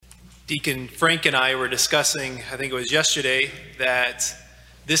Deacon Frank and I were discussing, I think it was yesterday, that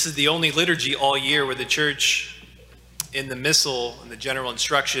this is the only liturgy all year where the church, in the missal and the general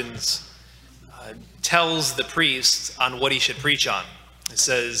instructions, tells the priest on what he should preach on. It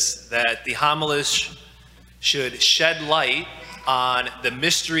says that the homilist should shed light on the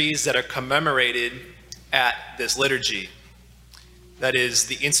mysteries that are commemorated at this liturgy. That is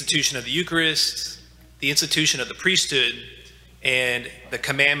the institution of the Eucharist, the institution of the priesthood, and the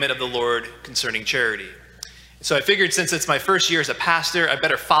commandment of the Lord concerning charity. So I figured since it's my first year as a pastor, I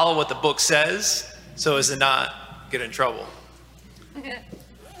better follow what the book says so as to not get in trouble.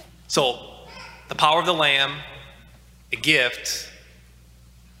 So, the power of the Lamb, a gift,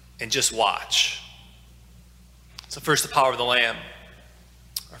 and just watch. So first, the power of the Lamb.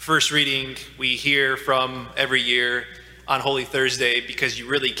 Our first reading we hear from every year on Holy Thursday because you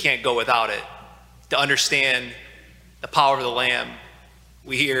really can't go without it. To understand the power of the Lamb,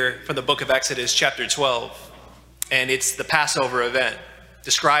 we hear from the book of Exodus, chapter 12, and it's the Passover event,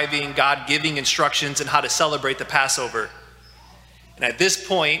 describing God giving instructions on how to celebrate the Passover. And at this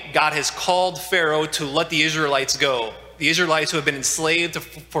point, God has called Pharaoh to let the Israelites go. The Israelites who have been enslaved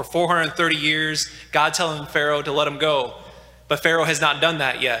for 430 years, God telling Pharaoh to let them go. But Pharaoh has not done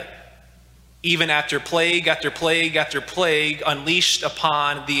that yet. Even after plague after plague after plague unleashed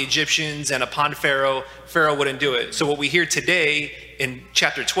upon the Egyptians and upon Pharaoh, Pharaoh wouldn't do it. So what we hear today in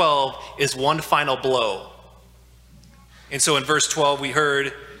chapter 12 is one final blow. And so in verse 12, we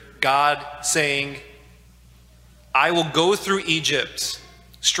heard God saying, I will go through Egypt,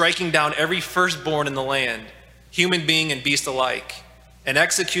 striking down every firstborn in the land, human being and beast alike, and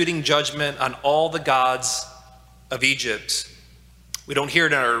executing judgment on all the gods of Egypt. We don't hear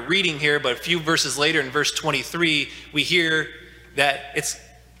it in our reading here, but a few verses later in verse 23, we hear that it's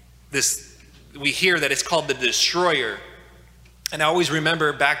called the Destroyer. And I always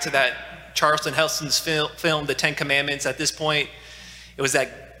remember back to that Charlton Heston's film, The Ten Commandments. At this point, it was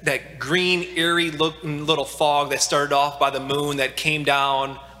that green, eerie looking little fog that started off by the moon that came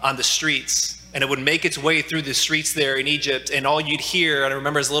down on the streets. And it would make its way through the streets there in Egypt. And all you'd hear, and I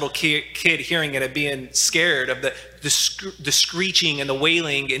remember as a little kid hearing it and being scared of the screeching and the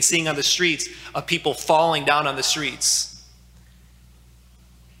wailing and seeing on the streets of people falling down on the streets.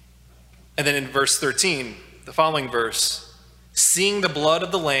 And then in verse 13, the following verse, seeing the blood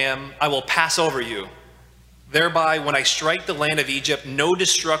of the Lamb, I will pass over you. Thereby, when I strike the land of Egypt, no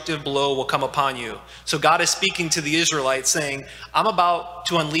destructive blow will come upon you. So God is speaking to the Israelites saying, I'm about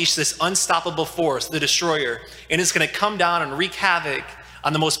to unleash this unstoppable force, the Destroyer, and it's going to come down and wreak havoc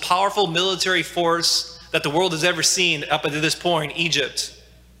on the most powerful military force that the world has ever seen up until this point, Egypt.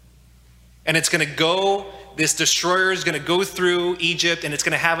 And it's going to go, this Destroyer is going to go through Egypt, and it's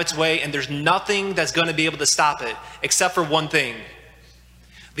going to have its way, and there's nothing that's going to be able to stop it, except for one thing.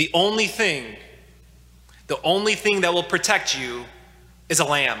 The only thing that will protect you is a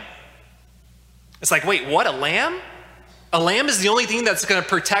lamb. It's like, wait, what, a lamb? A lamb is the only thing that's going to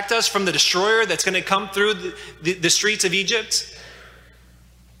protect us from the Destroyer that's going to come through the streets of Egypt?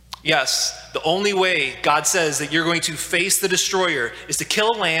 Yes, the only way God says that you're going to face the Destroyer is to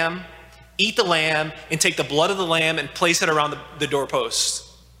kill a lamb, eat the lamb, and take the blood of the lamb and place it around the doorpost.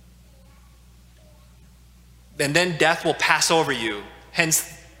 And then death will pass over you,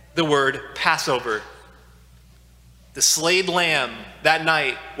 hence the word Passover. The slayed lamb that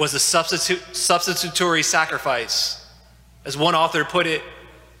night was a substitutory sacrifice. As one author put it,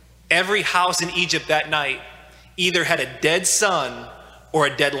 every house in Egypt that night either had a dead son or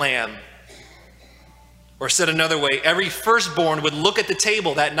a dead lamb. Or said another way, every firstborn would look at the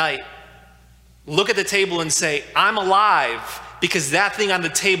table that night, look at the table and say, I'm alive because that thing on the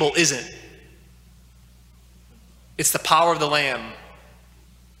table isn't. It's the power of the Lamb.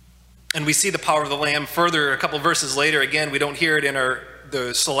 And we see the power of the Lamb further a couple verses later. Again, we don't hear it in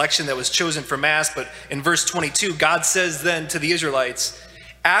the selection that was chosen for Mass, but in verse 22, God says then to the Israelites,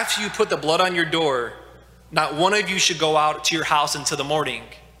 after you put the blood on your door, not one of you should go out to your house until the morning.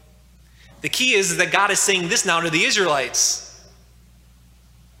 The key is that God is saying this now to the Israelites.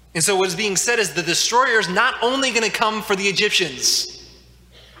 And so what is being said is the Destroyer is not only going to come for the Egyptians,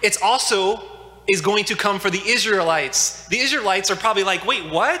 it's also is going to come for the Israelites. The Israelites are probably like,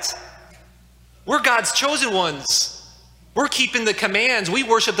 wait, what? We're God's chosen ones. We're keeping the commands. We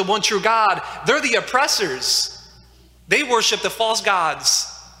worship the one true God. They're the oppressors. They worship the false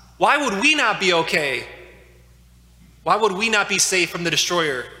gods. Why would we not be okay? Why would we not be safe from the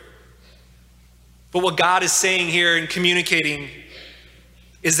Destroyer? But what God is saying here and communicating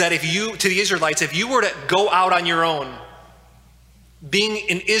is that to the Israelites, if you were to go out on your own, being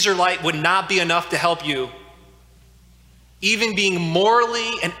an Israelite would not be enough to help you. even being morally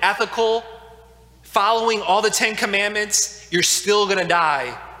and ethical, following all the 10 commandments, you're still going to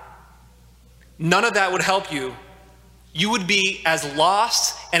die. None of that would help you. You would be as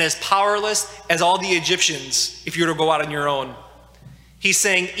lost and as powerless as all the Egyptians if you were to go out on your own. He's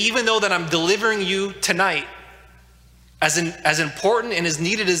saying, even though that I'm delivering you tonight, as important and as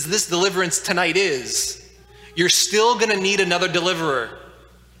needed as this deliverance tonight is, you're still going to need another deliverer.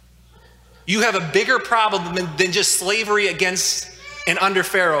 You have a bigger problem than just slavery against and under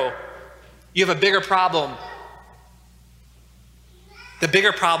Pharaoh. You have a bigger problem. The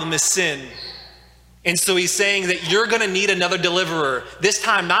bigger problem is sin. And so he's saying that you're going to need another deliverer. This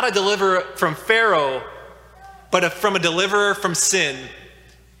time, not a deliverer from Pharaoh, but from a deliverer from sin.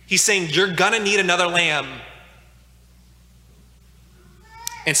 He's saying you're going to need another lamb.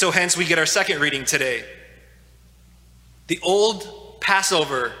 And so hence we get our second reading today. The old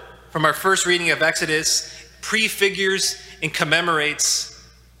Passover from our first reading of Exodus prefigures and commemorates,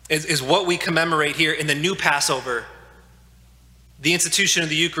 is what we commemorate here in the new Passover, the institution of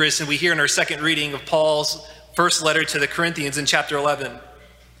the Eucharist. And we hear in our second reading of Paul's first letter to the Corinthians in chapter 11,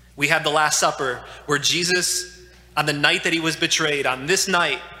 we have the Last Supper, where Jesus, on the night that he was betrayed, on this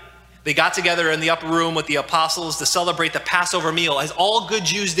night, they got together in the upper room with the apostles to celebrate the Passover meal, as all good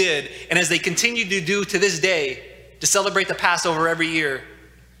Jews did, and as they continue to do to this day, to celebrate the Passover every year.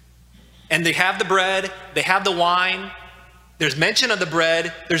 And they have the bread, they have the wine. There's mention of the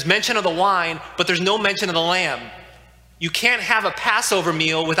bread, there's mention of the wine, but there's no mention of the lamb. You can't have a Passover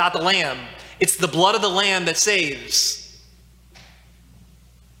meal without the lamb. It's the blood of the lamb that saves.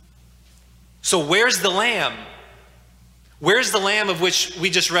 So where's the lamb? Where's the lamb of which we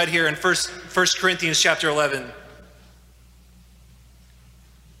just read here in 1 Corinthians chapter 11?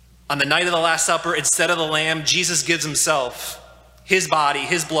 On the night of the Last Supper, instead of the lamb, Jesus gives himself, his body,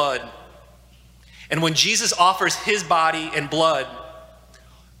 his blood. And when Jesus offers his body and blood,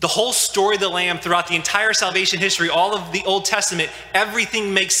 the whole story of the lamb throughout the entire salvation history, all of the Old Testament,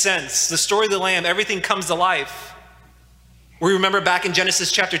 everything makes sense. The story of the lamb, everything comes to life. We remember back in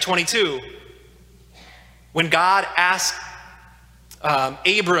Genesis chapter 22, when God asked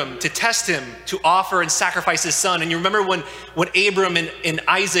Abram to test him to offer and sacrifice his son. And you remember when Abram and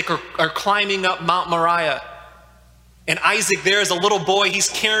Isaac are climbing up Mount Moriah, and Isaac there is a little boy, he's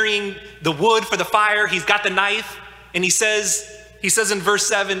carrying the wood for the fire, he's got the knife, and he says in verse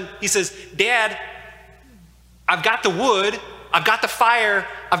 7, he says, Dad, I've got the wood, I've got the fire,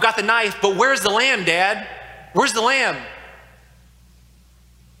 I've got the knife, but where's the lamb, Dad? Where's the lamb?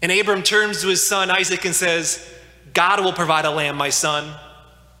 And Abram turns to his son Isaac and says, God will provide a lamb, my son.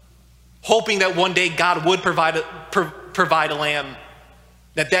 Hoping that one day God would provide a lamb.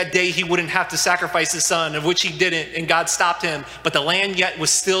 That day he wouldn't have to sacrifice his son, of which he didn't, and God stopped him. But the lamb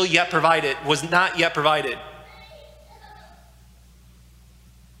was not yet provided.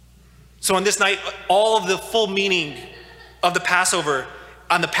 So on this night, all of the full meaning of the Passover,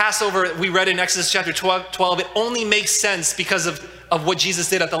 on the Passover we read in Exodus chapter 12, it only makes sense because of what Jesus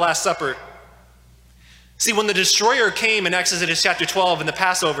did at the Last Supper. See, when the destroyer came in Exodus chapter 12 in the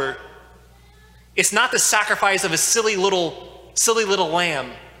Passover, it's not the sacrifice of a silly little lamb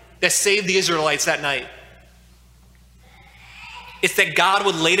that saved the Israelites that night. It's that God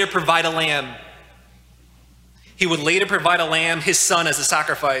would later provide a lamb. He would later provide a lamb, his son, as a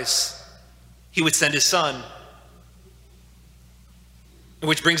sacrifice. He would send his son.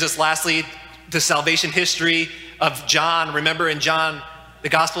 Which brings us lastly to salvation history of John. Remember in John, the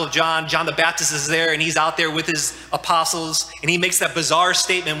Gospel of John, John the Baptist is there, and he's out there with his apostles, and he makes that bizarre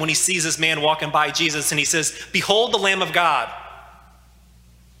statement when he sees this man walking by Jesus, and he says, "Behold the Lamb of God."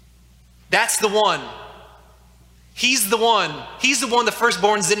 That's the one. He's the one. He's the one the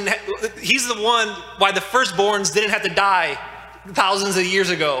firstborns he's the one why the firstborns didn't have to die thousands of years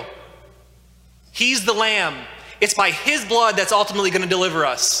ago. He's the Lamb. It's by his blood that's ultimately going to deliver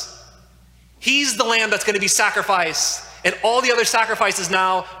us. He's the Lamb that's going to be sacrificed. And all the other sacrifices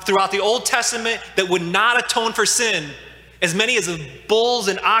now throughout the Old Testament that would not atone for sin, as many as the bulls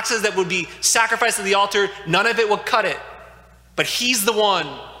and oxes that would be sacrificed at the altar, none of it would cut it. But he's the one.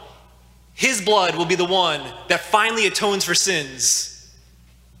 His blood will be the one that finally atones for sins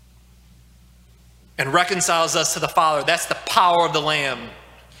and reconciles us to the Father. That's the power of the Lamb.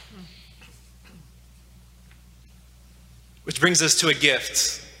 Which brings us to a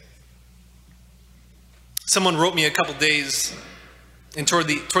gift. Someone wrote me a couple days, and toward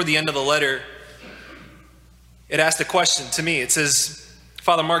the end of the letter, it asked a question to me. It says,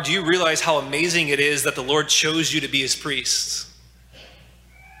 "Father Mark, do you realize how amazing it is that the Lord chose you to be his priest?"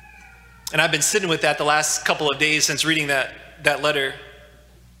 And I've been sitting with that the last couple of days since reading that letter.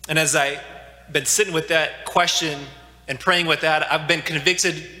 And as I've been sitting with that question and praying with that, I've been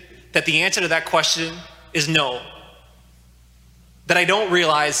convicted that the answer to that question is no. That I don't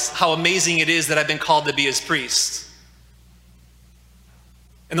realize how amazing it is that I've been called to be his priest.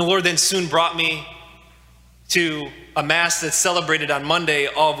 And the Lord then soon brought me to a mass that's celebrated on Monday,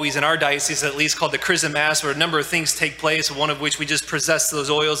 always in our diocese at least, called the Chrism Mass, where a number of things take place, one of which we just possess those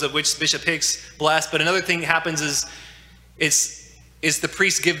oils of which Bishop Hicks blessed. But another thing happens is the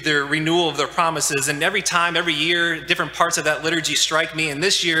priests give their renewal of their promises. And every time, every year, different parts of that liturgy strike me. And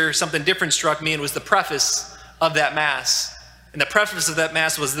this year, something different struck me, and was the preface of that Mass. And the preface of that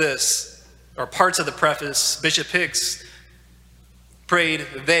Mass was this, or parts of the preface. Bishop Hicks prayed,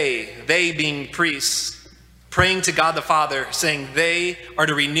 they being priests, praying to God the Father, saying they are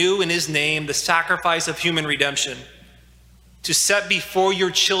to renew in his name the sacrifice of human redemption, to set before your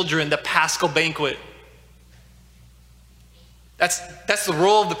children the Paschal banquet. That's the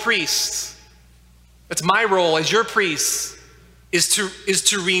role of the priest. That's my role as your priest, is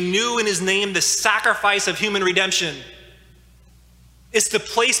to renew in his name the sacrifice of human redemption. It's to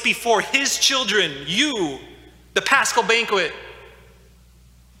place before his children, you, the Paschal banquet.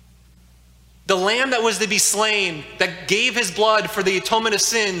 The lamb that was to be slain, that gave his blood for the atonement of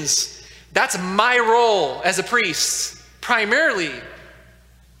sins. That's my role as a priest, primarily,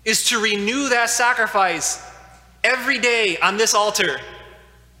 is to renew that sacrifice every day on this altar.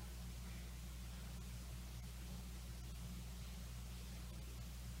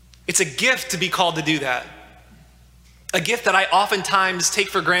 It's a gift to be called to do that. A gift that I oftentimes take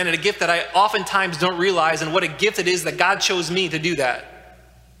for granted, a gift that I oftentimes don't realize, and what a gift it is that God chose me to do that.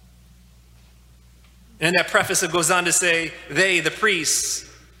 And in that preface, it goes on to say, they, the priests,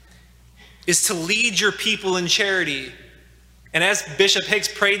 is to lead your people in charity. And as Bishop Hicks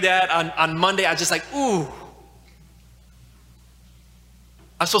prayed that on Monday, I was just like, ooh.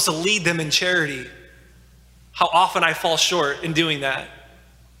 I'm supposed to lead them in charity. How often I fall short in doing that.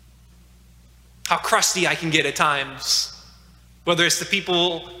 How crusty I can get at times. Whether it's to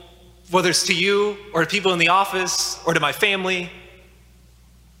people, whether it's to you, or to people in the office, or to my family.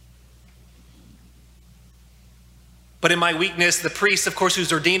 But in my weakness, the priest, of course,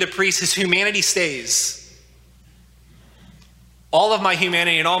 who's ordained a priest, his humanity stays. All of my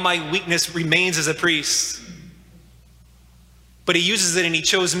humanity and all my weakness remains as a priest. But he uses it and he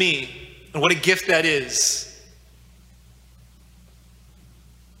chose me. And what a gift that is.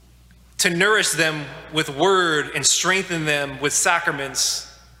 To nourish them with word and strengthen them with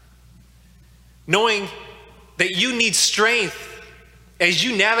sacraments. Knowing that you need strength as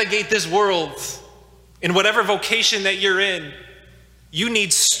you navigate this world. In whatever vocation that you're in, you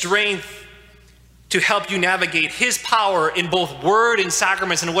need strength to help you navigate his power in both word and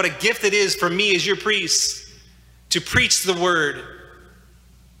sacraments. And what a gift it is for me as your priest to preach the word,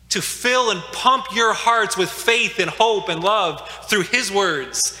 to fill and pump your hearts with faith and hope and love through his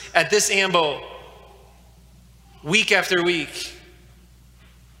words at this AMBO, week after week.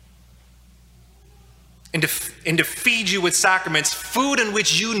 And to feed you with sacraments, food in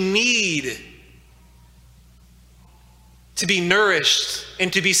which you need to be nourished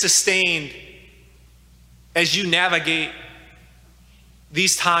and to be sustained as you navigate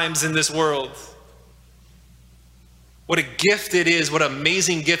these times in this world. What a gift it is, what an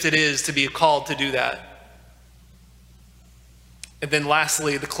amazing gift it is to be called to do that. And then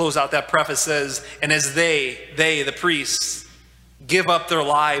lastly, to close out that preface says, and as they, the priests, give up their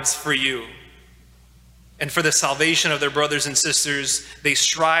lives for you and for the salvation of their brothers and sisters, they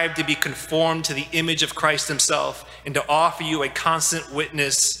strive to be conformed to the image of Christ himself and to offer you a constant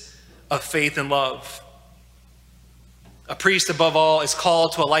witness of faith and love. A priest, above all, is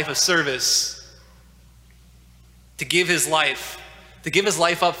called to a life of service, to give his life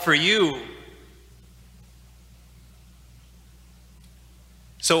up for you.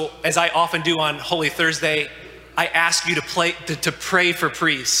 So, as I often do on Holy Thursday, I ask you to pray for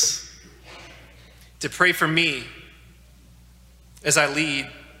priests, to pray for me as I lead.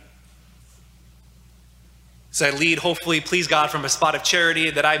 As I lead, hopefully, please God, from a spot of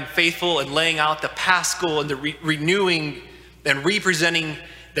charity, that I'm faithful in laying out the Paschal and the renewing and representing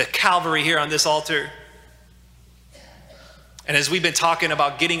the Calvary here on this altar. And as we've been talking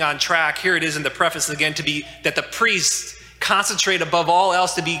about getting on track, here it is in the preface again, that the priest concentrate above all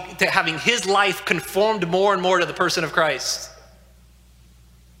else to having his life conformed more and more to the person of Christ.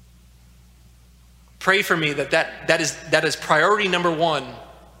 Pray for me that is priority number one.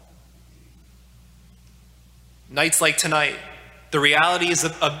 Nights like tonight, the reality is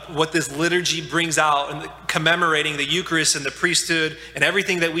of what this liturgy brings out, and commemorating the Eucharist and the priesthood and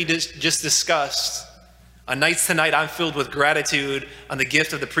everything that we just discussed. On nights tonight, I'm filled with gratitude on the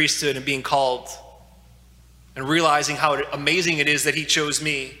gift of the priesthood and being called. and realizing how amazing it is that he chose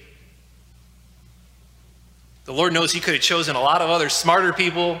me. The Lord knows he could have chosen a lot of other smarter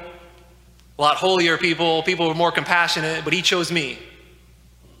people, a lot holier people, people who are more compassionate, but he chose me.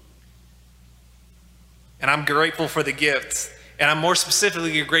 And I'm grateful for the gift. And I'm more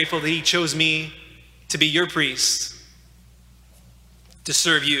specifically grateful that he chose me to be your priest, to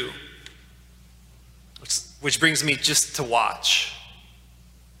serve you. Which brings me just to watch.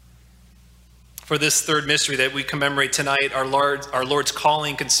 For this third mystery that we commemorate tonight, our Lord's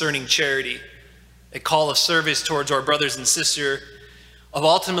calling concerning charity, a call of service towards our brothers and sisters, of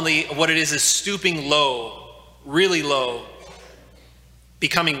ultimately what it is stooping low, really low,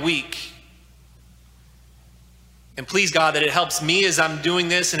 becoming weak. And please God that it helps me as I'm doing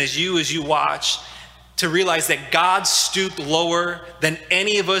this and as you watch to realize that God stooped lower than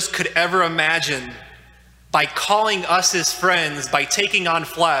any of us could ever imagine by calling us his friends, by taking on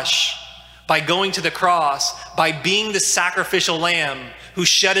flesh, by going to the cross, by being the sacrificial lamb who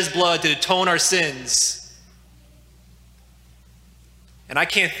shed his blood to atone our sins. And I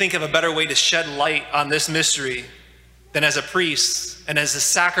can't think of a better way to shed light on this mystery than as a priest and as a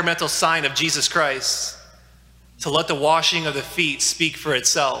sacramental sign of Jesus Christ, to let the washing of the feet speak for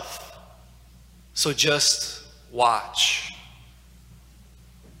itself. So just watch.